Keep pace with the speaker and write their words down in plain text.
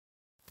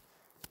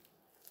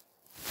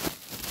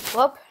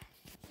Well,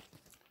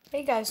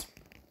 hey guys.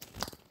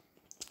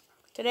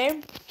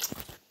 Today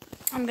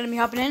I'm gonna be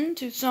hopping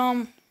into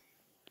some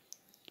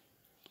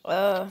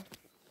one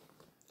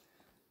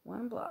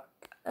block.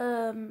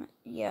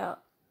 Yeah.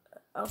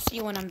 I'll see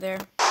you when I'm there.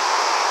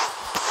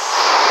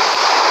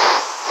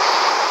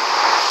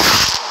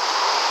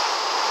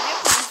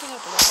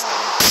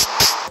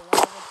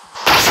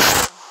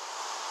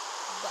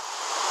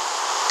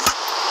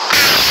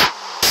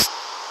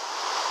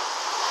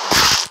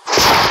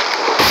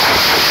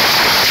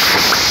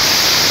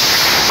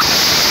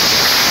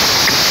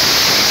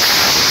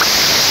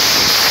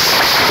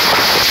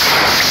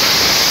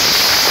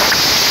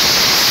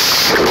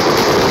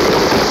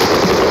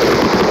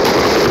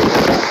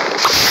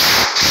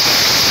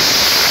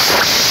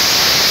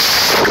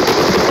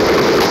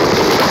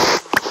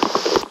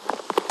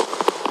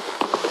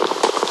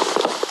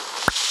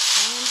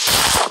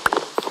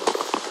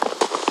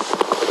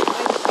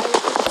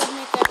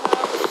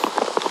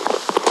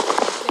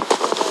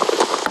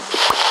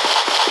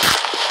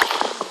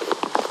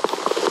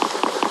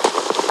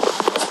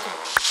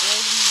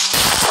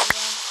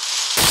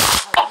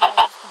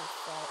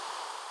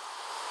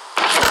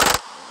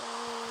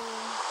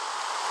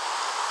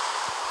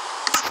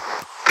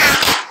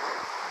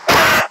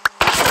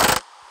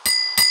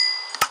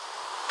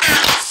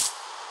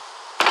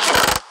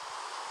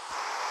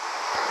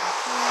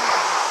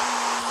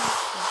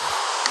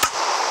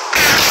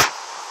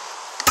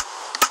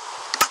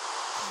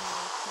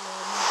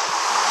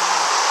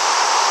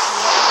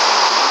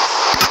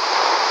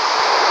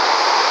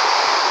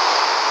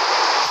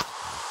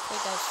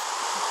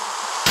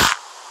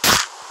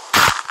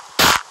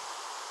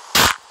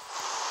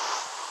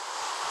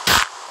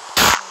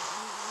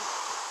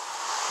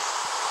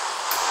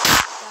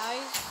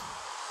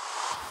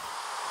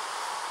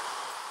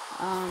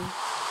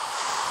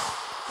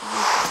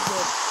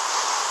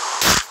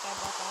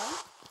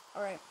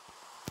 Alright.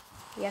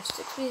 We have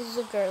 6 pieces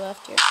of dirt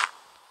left here.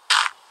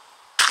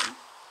 Okay.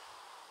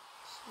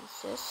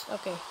 So this.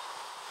 Okay.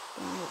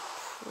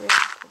 Pretty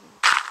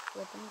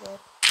flipping good.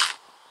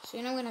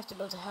 Soon I'm gonna have to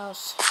build a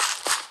house. It's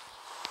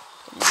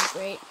gonna be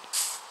great.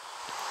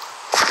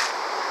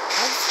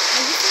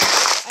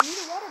 I need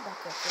a water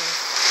bucket first.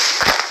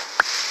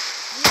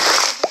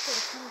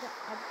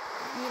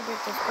 I need to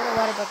break this. Put a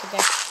water bucket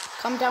there.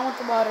 Come down with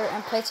the water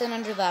and place it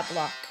under that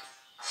block.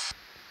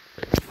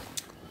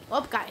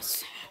 Well,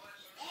 guys,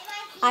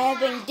 I have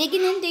been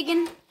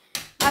digging.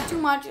 Not too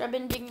much. I've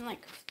been digging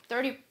like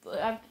 30.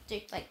 I've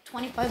digged like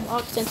 25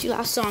 blocks since you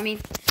last saw me.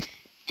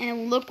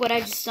 And look what I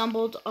just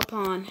stumbled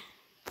upon.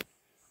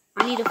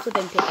 I need a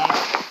flipping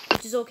pickaxe,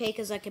 which is okay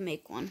because I can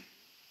make one,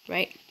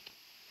 right?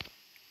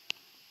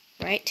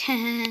 Right?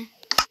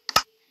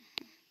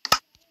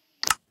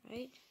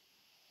 Right?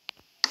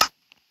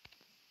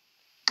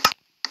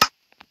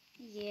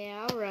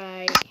 Yeah,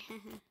 alright.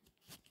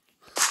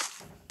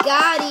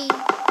 Got it.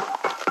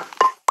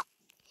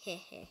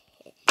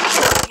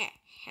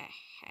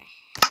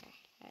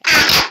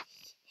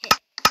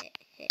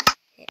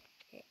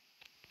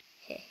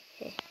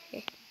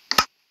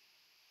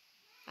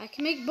 I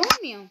can make bone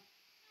meal.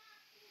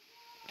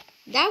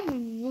 That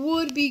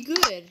would be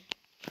good.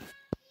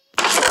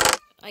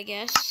 I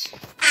guess.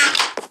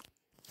 I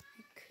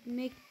could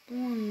make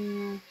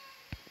bone meal.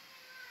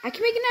 I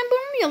can make a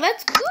bone meal.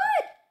 That's good.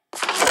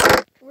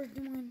 We're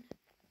doing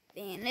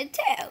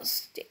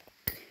fantastic.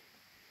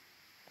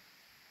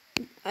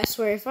 I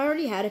swear, if I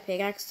already had a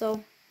pickaxe,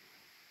 though,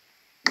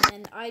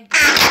 then I'd be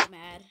so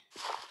mad.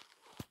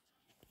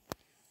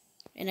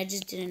 And I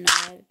just didn't know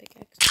I had a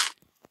pickaxe.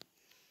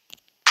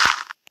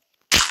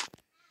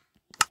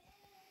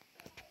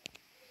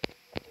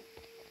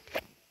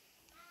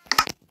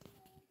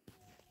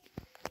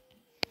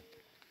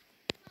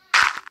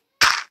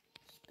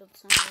 Let's build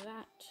some of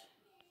that.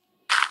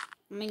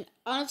 I mean,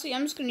 honestly,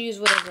 I'm just going to use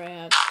whatever I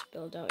have to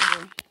build out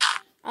here.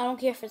 I don't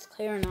care if it's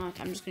clay or not.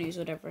 I'm just going to use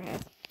whatever I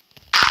have.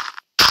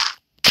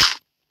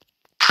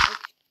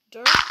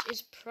 Dirt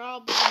is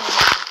probably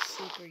not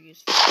super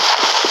useful.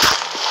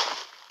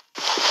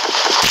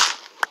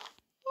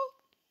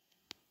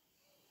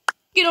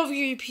 Get over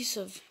here, you piece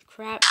of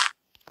crap.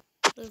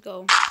 Let's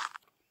go.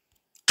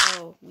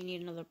 Oh, we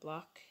need another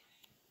block.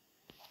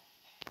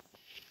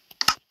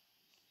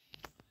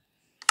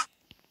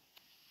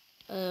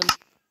 You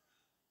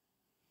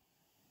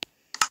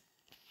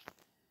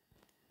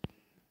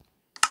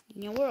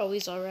know, we're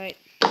always alright.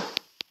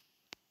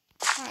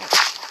 Alright.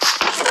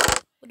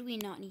 What do we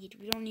not need?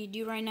 We don't need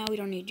you right now. We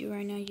don't need you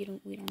right now. We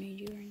don't need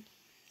you right now.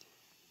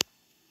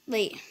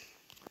 Wait.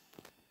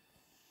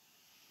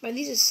 Are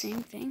these the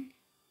same thing?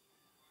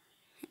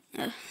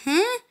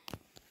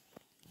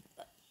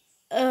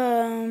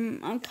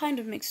 I'm kind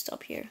of mixed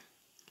up here.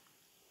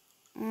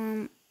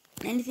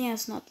 Anything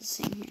that's not the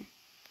same here.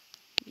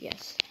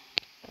 Yes.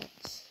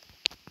 That's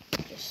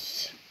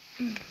just...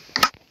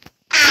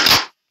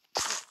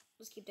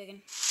 Let's keep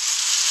digging.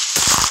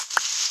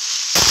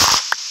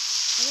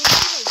 I'm gonna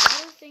do the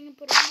water thing and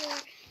put it there.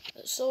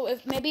 So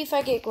if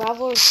I get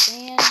gravel or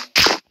sand,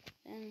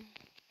 then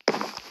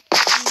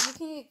you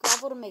can get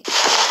gravel to make dirt.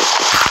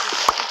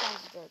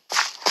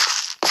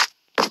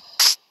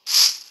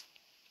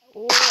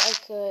 Or I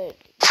could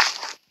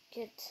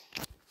get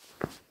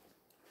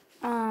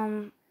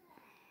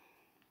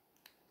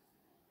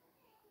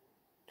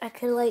I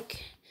could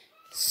like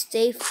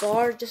stay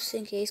far just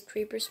in case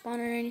creepers spawn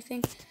or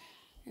anything,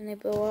 and they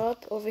blow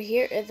up over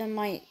here, and then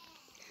my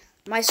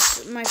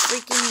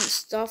freaking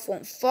stuff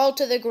won't fall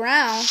to the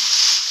ground.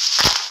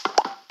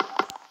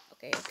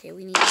 Okay,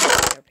 we need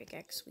our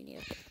pickaxe.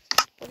 We're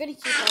gonna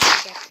keep our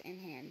pickaxe in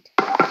hand.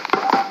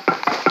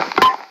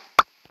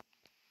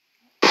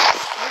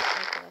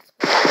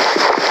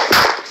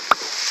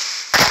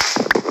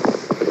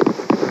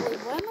 Wait,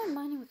 why am I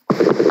mining with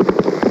gold?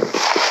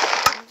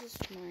 I'm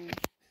just mine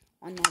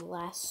on my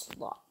last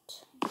slot.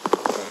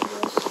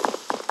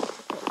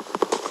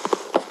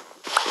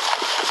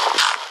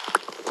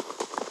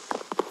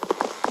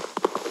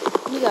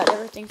 You got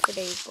everything for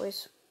days,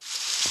 boys.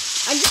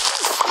 I just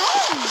need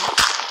stone!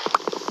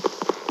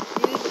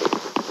 Dude.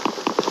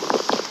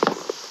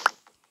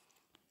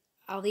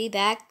 I'll be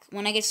back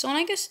when I get stone,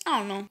 I guess. I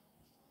don't know.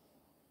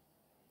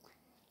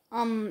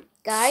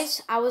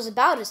 Guys, I was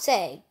about to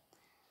say,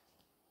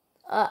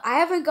 I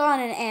haven't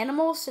gotten an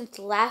animal since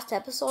the last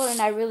episode,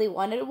 and I really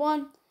wanted one.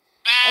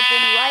 And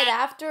then right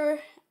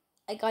after,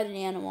 I got an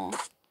animal.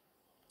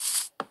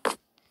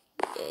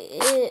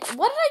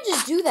 Why did I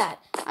just do that?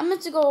 I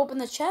meant to go open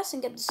the chest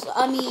and get this.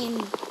 I mean,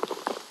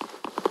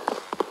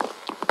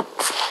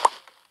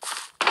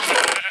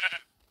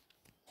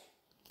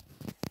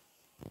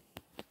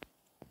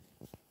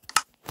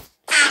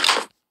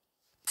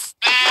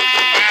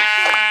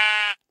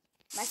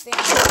 my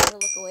family to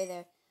look away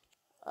there,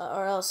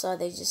 or else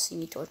they just see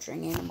me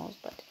torturing animals.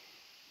 But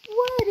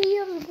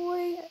whatever,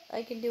 boy,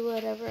 I can do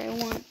whatever I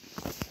want.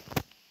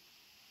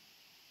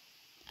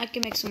 I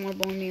can make some more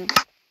bone meal.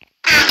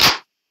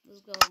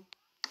 Let's go.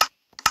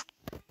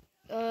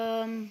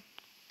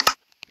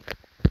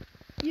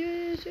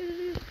 Yes.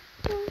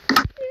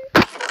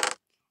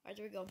 Alright,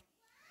 there we go.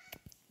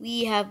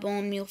 We have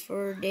bone meal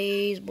for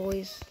days,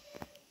 boys.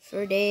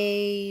 For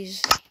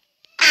days.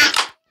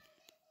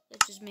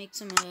 Let's just make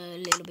some a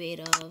little bit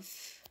of.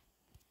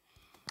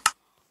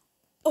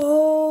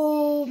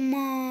 Oh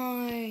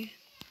my.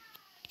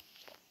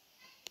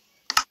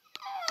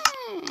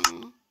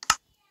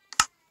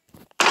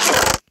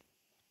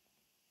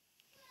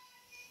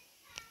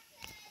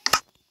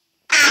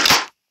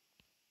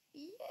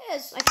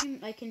 Yes,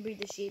 I can breed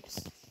the sheeps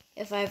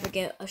if I ever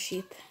get a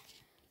sheep.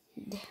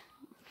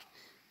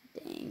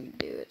 Dang,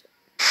 dude.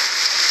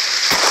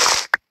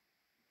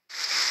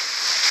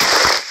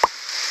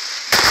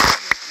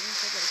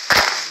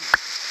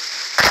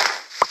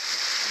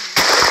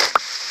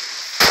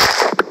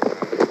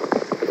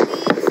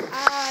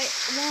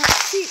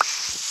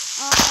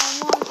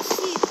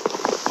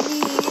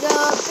 Need a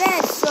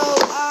bed, so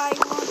I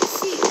want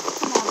sheep.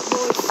 Come on,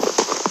 boys.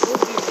 We'll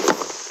do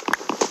this.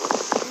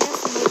 And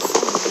that's the most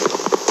fun.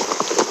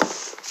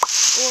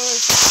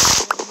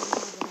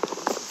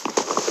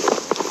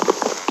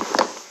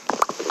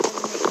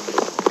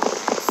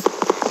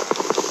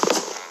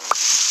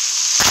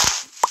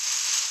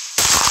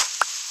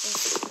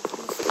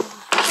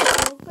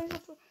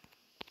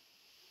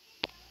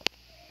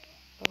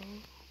 Or oh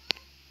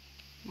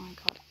my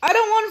god. I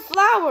don't want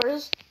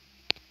flowers!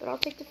 But I'll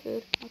take the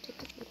food.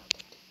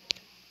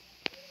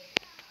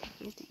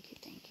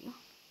 Thank you.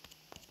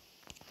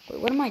 Wait,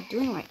 what am I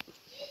doing right?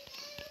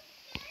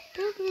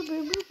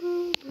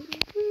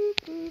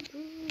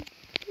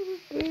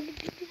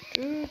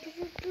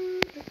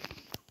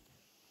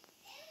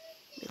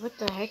 Wait, what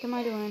the heck am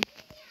I doing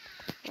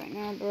right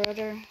now,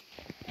 brother?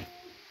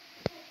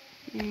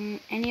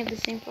 Any of the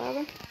same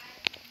flower?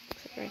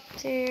 Right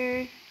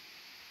there.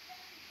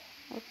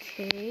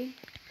 Okay.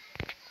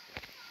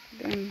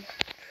 Doing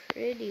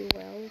pretty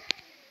well, I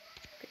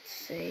could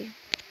say.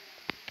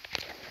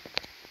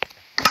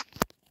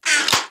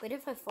 What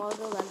if I fall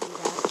though? That'd be bad.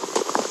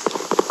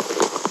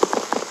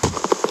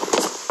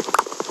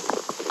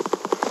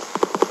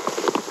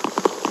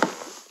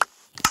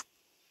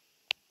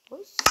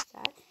 What's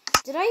that?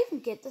 Did I even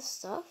get this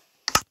stuff?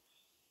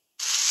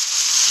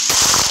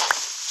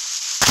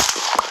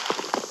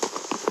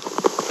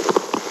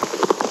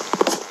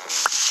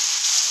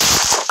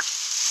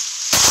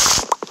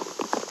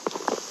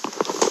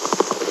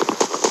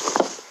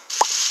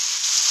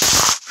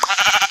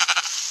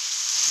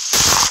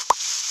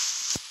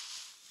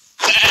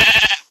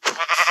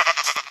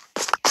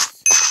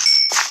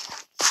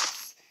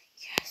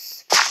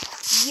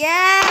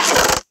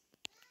 Yes!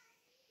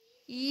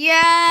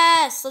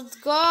 Yes! Let's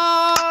go!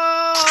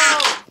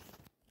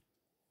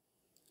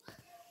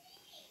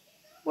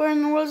 Where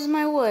in the world is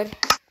my wood?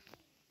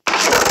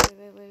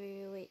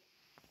 Wait.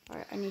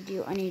 Alright, I need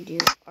you.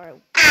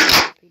 Alright,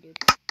 dude.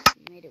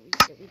 We made it.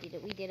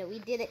 We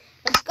did it.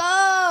 Let's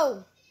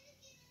go!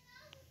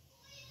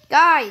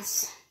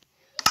 Guys,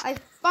 I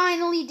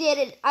finally did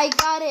it. I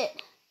got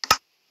it.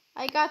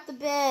 I got the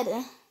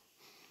bed.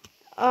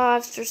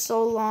 After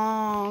so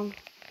long.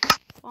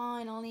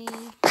 Finally,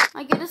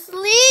 I get to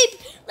sleep.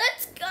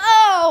 Let's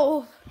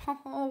go.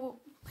 Oh,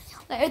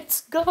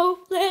 let's go.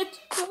 Let's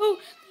go.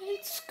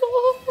 Let's go.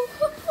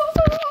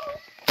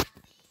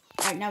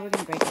 Alright, now we're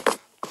gonna break it.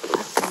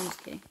 Actually, I'm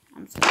just kidding.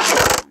 I'm just gonna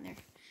put it on there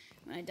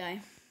when I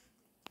die.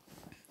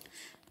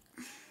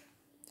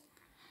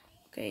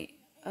 Okay,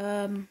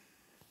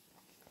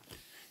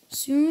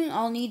 soon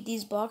I'll need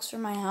these blocks for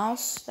my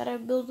house that I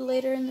build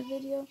later in the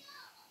video.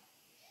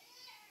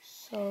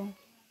 So,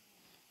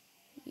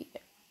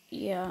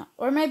 yeah.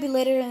 Or maybe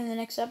later in the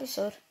next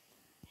episode.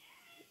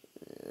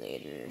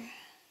 Later,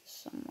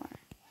 somewhere.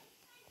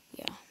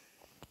 Yeah.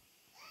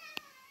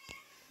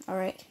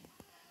 Alright.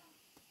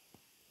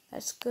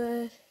 That's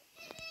good.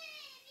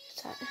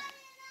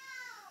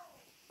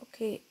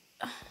 Okay.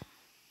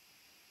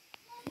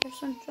 There's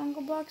some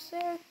jungle blocks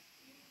there.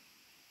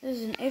 This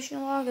is an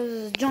ocean log. This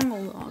is a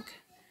jungle log.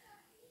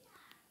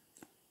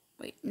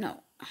 Wait,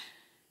 no.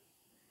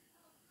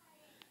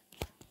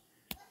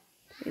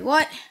 Wait,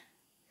 what?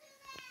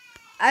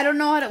 I don't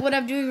know what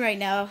I'm doing right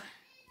now.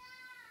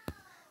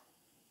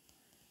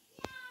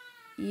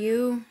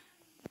 You.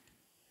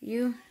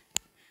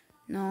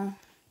 No.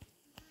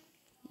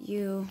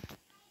 You.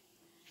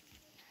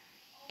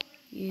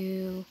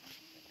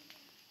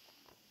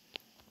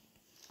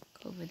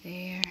 Go over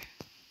there.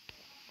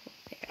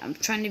 I'm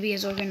trying to be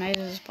as organized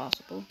as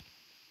possible.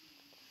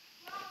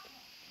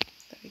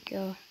 There we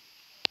go.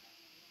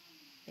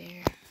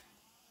 There.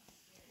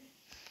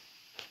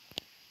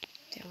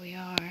 There we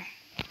are.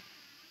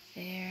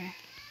 There.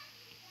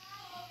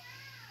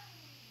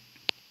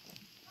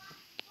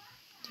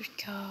 There we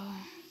go.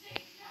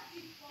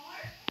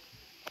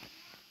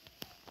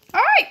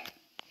 Alright!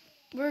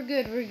 We're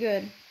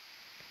good.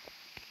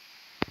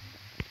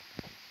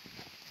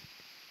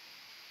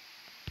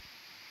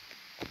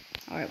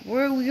 Alright,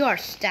 we are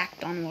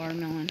stacked on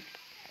watermelon.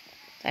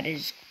 That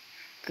is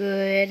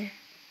good.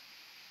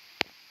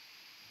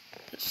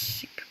 That's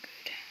super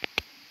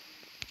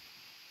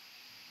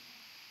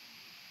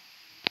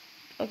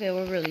good. Okay,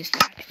 we're really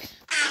stacked.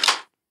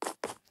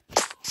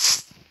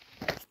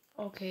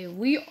 Okay,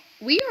 we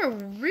are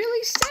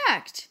really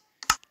stacked.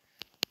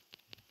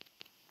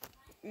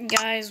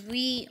 Guys,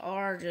 we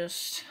are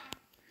just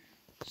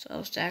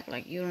so stacked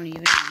like you don't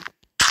even know.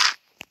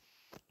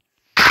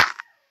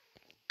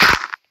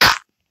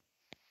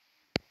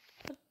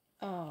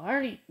 Oh, I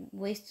already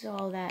wasted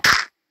all that.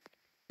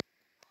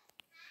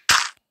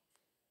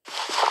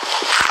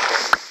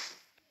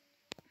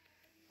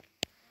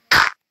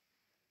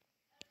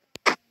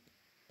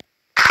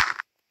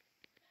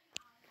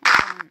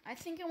 I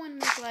think I want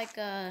to make like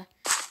a,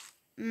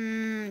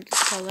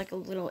 just call like a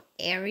little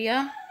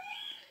area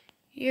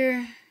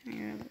here.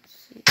 Here, let's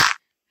see.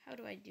 How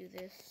do I do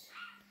this?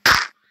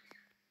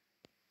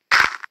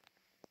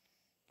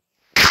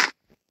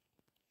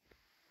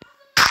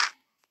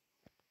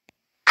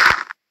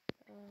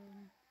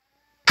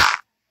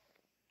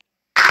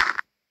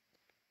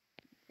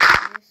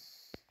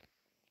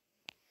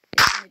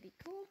 This may be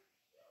cool.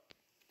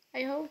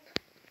 I hope.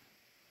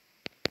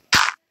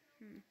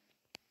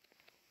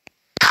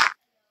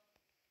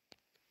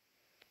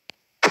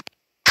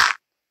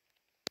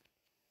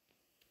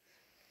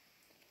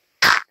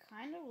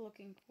 Kind of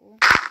looking cool.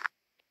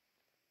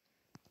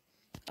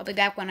 I'll be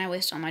back when I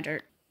waste all my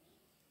dirt.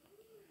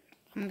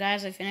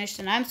 Guys, I finished,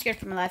 and I'm scared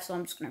for my life, so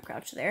I'm just gonna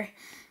crouch there.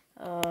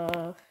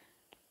 Oh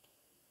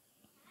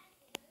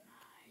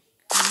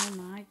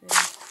my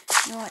goodness.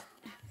 You know what?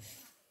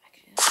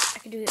 I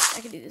can do this.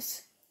 I can do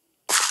this.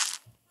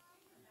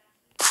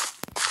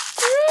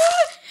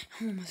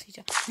 Oh,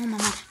 mamacita. Oh,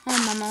 mama. Oh,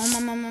 mama. Oh,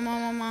 mama, mama,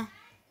 mama.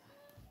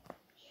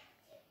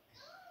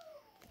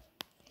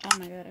 Oh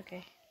my god,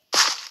 okay.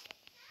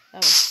 That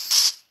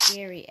was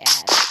scary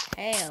as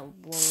hell,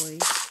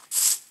 boys.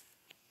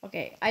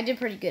 Okay, I did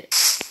pretty good.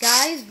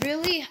 Guys,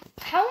 really?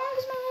 How long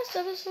was my last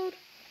episode?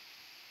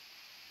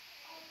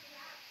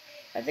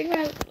 I think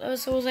my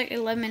episode was like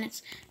 11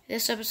 minutes.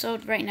 This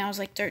episode right now is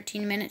like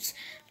 13 minutes.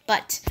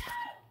 But,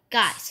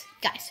 guys.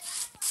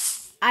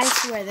 I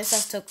swear this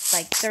has took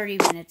like 30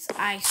 minutes.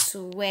 I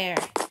swear.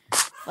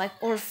 Like,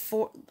 or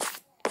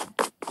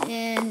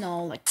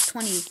no, like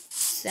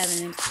 27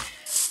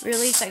 minutes.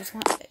 Really? It's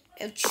like,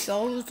 it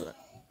shows.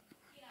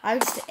 I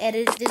just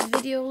edited this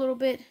video a little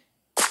bit.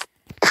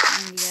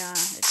 And yeah,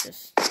 it's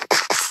just,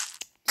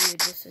 dude,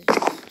 this is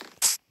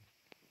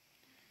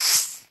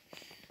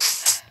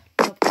just,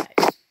 oh,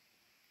 guys.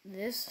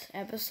 This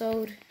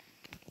episode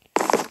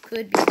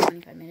could be a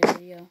 25-minute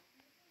video.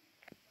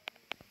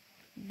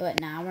 But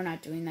nah, we're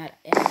not doing that.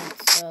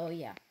 So,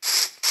 yeah.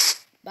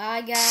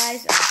 Bye,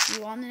 guys. I'll see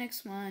you on the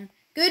next one.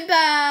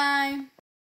 Goodbye.